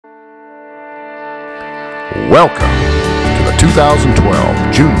Welcome to the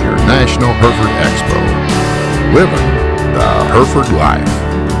 2012 Junior National Hereford Expo. Living the Hereford Life.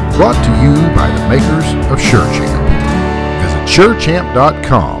 Brought to you by the makers of SureChamp. Visit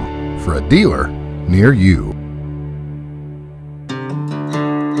SureChamp.com for a dealer near you.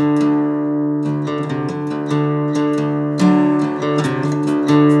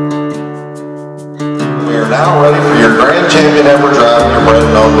 We are now ready for your Grand Champion Heifer Drive in your Bred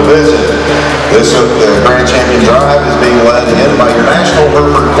and Owned division. The Grand Champion Drive is being led in by your National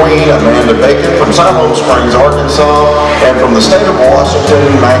Hereford Queen, Amanda Bacon from Siloam Springs, Arkansas, and from the state of Washington,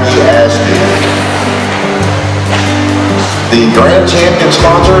 Maggie Ashby. The Grand Champion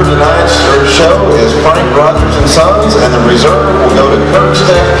sponsor of tonight's show is Frank Rogers and Sons, and the reserve will go to Kirk,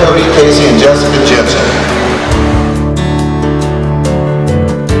 Steph, Cody, Casey, and Jessica Jensen.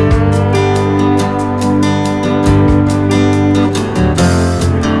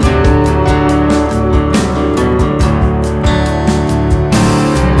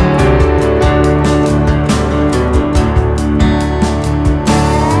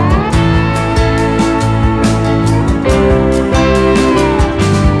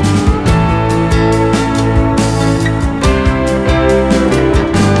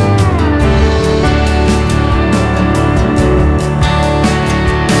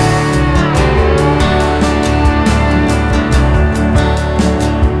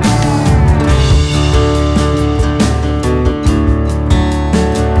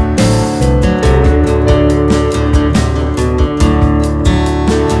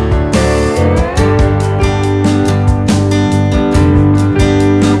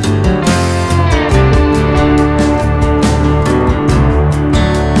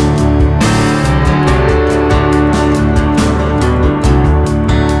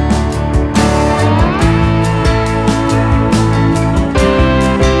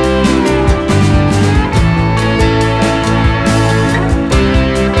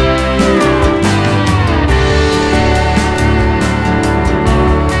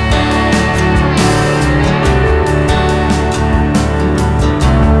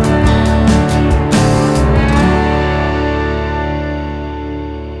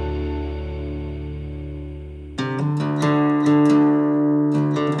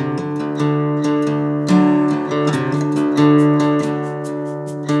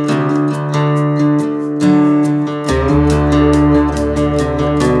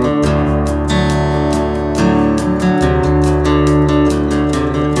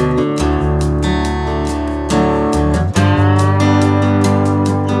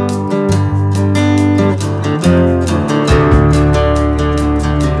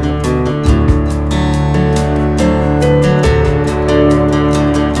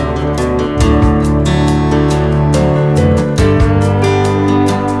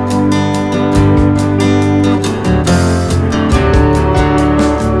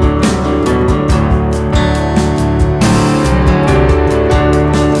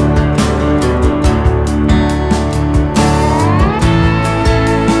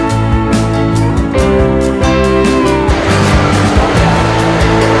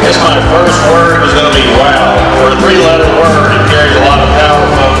 My first word was going to be wow. For a three-letter word, it carries a lot of power,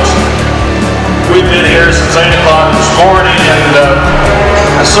 folks. We've been here since 8 o'clock this morning, and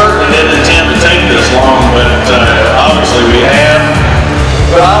I certainly didn't intend to take this long, but obviously we have.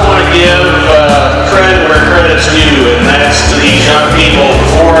 But I want to give credit where credit's due, and that's to these young people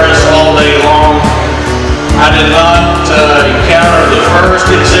before us all day long. I did not encounter the first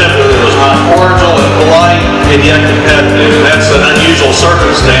exhibit that was not cordial and polite and yet competitive. And that's an unusual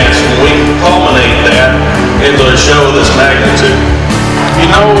circumstance when we culminate that into a show of this magnitude. You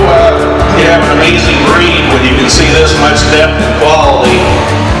know, you have an amazing breed when you can see this much depth and quality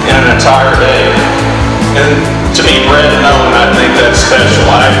in an entire day. And to be bred and known, I think that's special.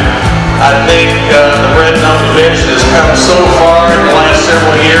 I think the bred and known division has come so far in the last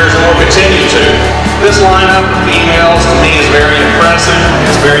several years and will continue to. This lineup of females to me is very impressive.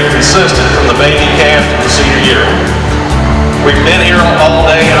 It's very consistent from the baby calf to the senior year. We've been here all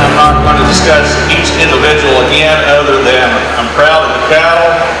day, and I'm not going to discuss each individual again other than I'm proud of the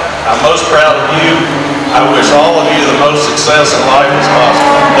cattle. I'm most proud of you. I wish all of you the most success in life as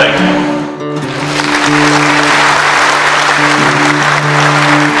possible. Thank you.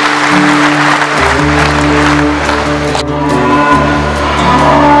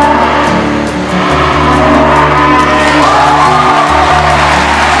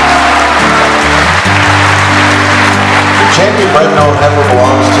 Champion Bred and Owned Heifer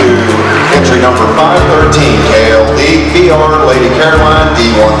belongs to entry number 513, KLD PR Lady Caroline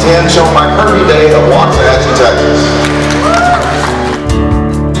D110, shown by Kirby Day of Waxahachie, Texas.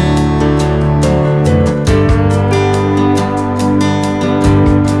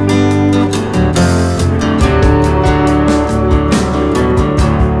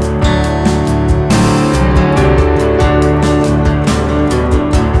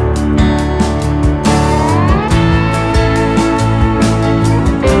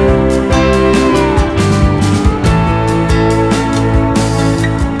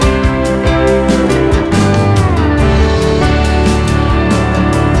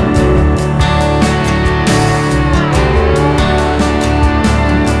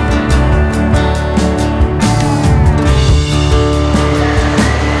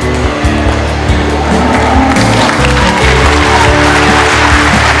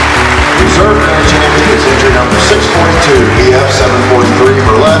 BF 743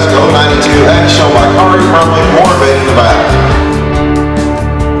 Burlesque 092 X, shown by Kari Brumley Morbid,